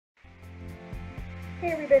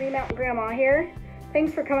Hey everybody, Mountain Grandma here.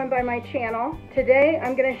 Thanks for coming by my channel. Today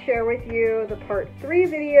I'm going to share with you the part 3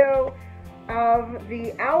 video of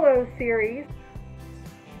the Aloe series,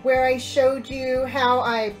 where I showed you how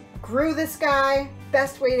I grew this guy,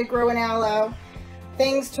 best way to grow an aloe,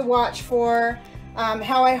 things to watch for,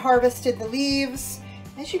 how I harvested the leaves.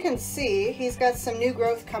 As you can see, he's got some new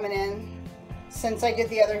growth coming in since I did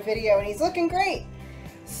the other video, and he's looking great.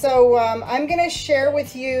 So I'm going to share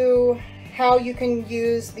with you how you can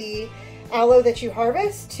use the aloe that you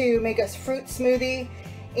harvest to make a fruit smoothie,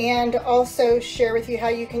 and also share with you how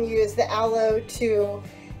you can use the aloe to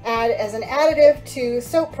add as an additive to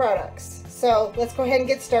soap products. So let's go ahead and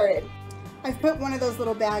get started. I've put one of those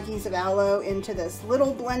little baggies of aloe into this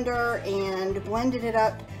little blender and blended it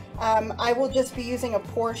up. I will just be using a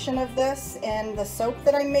portion of this in the soap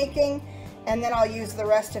that I'm making, and then I'll use the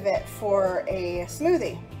rest of it for a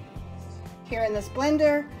smoothie. Here in this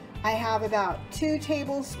blender, I have about 2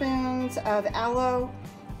 tablespoons of aloe,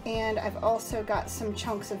 and I've also got some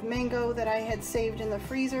chunks of mango that I had saved in the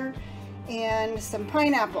freezer, and some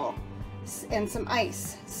pineapple and some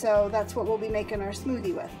ice. So that's what we'll be making our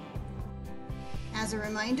smoothie with. As a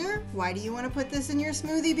reminder, why do you want to put this in your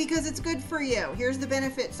smoothie? Because it's good for you. Here's the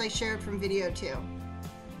benefits I shared from video 2.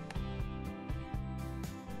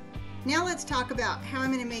 Now let's talk about how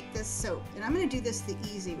I'm going to make this soap. And I'm going to do this the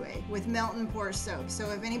easy way, with melt and pour soap. So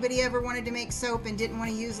if anybody ever wanted to make soap and didn't want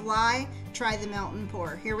to use lye, try the melt and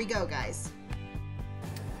pour. Here we go, guys.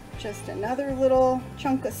 Just another little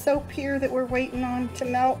chunk of soap here that we're waiting on to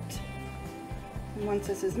melt. And once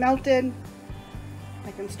this is melted,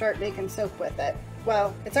 I can start making soap with it.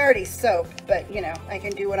 Well, it's already soap, but you know, I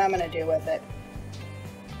can do what I'm going to do with it.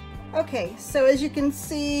 Okay, so as you can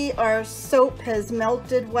see, our soap has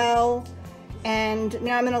melted well, and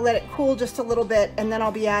now I'm going to let it cool just a little bit, and then I'll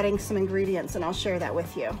be adding some ingredients, and I'll share that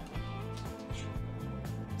with you.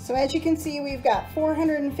 So as you can see, we've got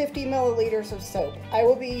 450 milliliters of soap. I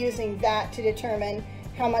will be using that to determine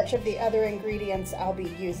how much of the other ingredients I'll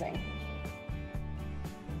be using.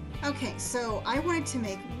 Okay, so I wanted to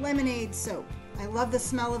make lemonade soap. I love the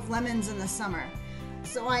smell of lemons in the summer.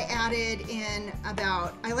 So I added in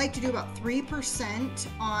I like to do about 3%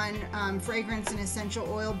 on fragrance and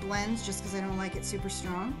essential oil blends, just because I don't like it super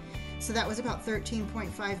strong. So that was about 13.5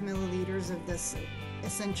 milliliters of this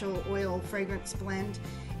essential oil fragrance blend.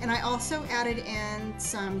 And I also added in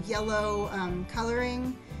some yellow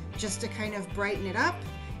coloring just to kind of brighten it up.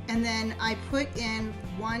 And then I put in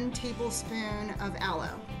 1 tablespoon of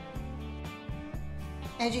aloe.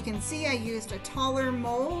 As you can see, I used a taller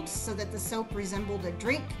mold so that the soap resembled a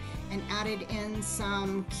drink, and added in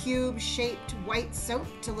some cube-shaped white soap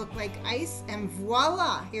to look like ice, and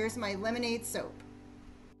voila! Here's my lemonade soap.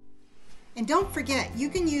 And don't forget, you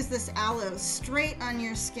can use this aloe straight on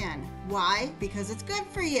your skin. Why? Because it's good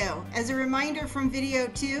for you. As a reminder from video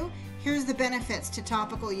 2, here's the benefits to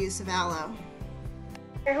topical use of aloe.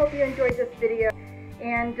 I hope you enjoyed this video.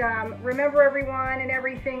 And remember, everyone, and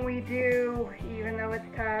everything we do, even though it's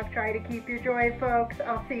tough, try to keep your joy, folks.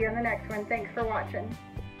 I'll see you in the next one. Thanks for watching.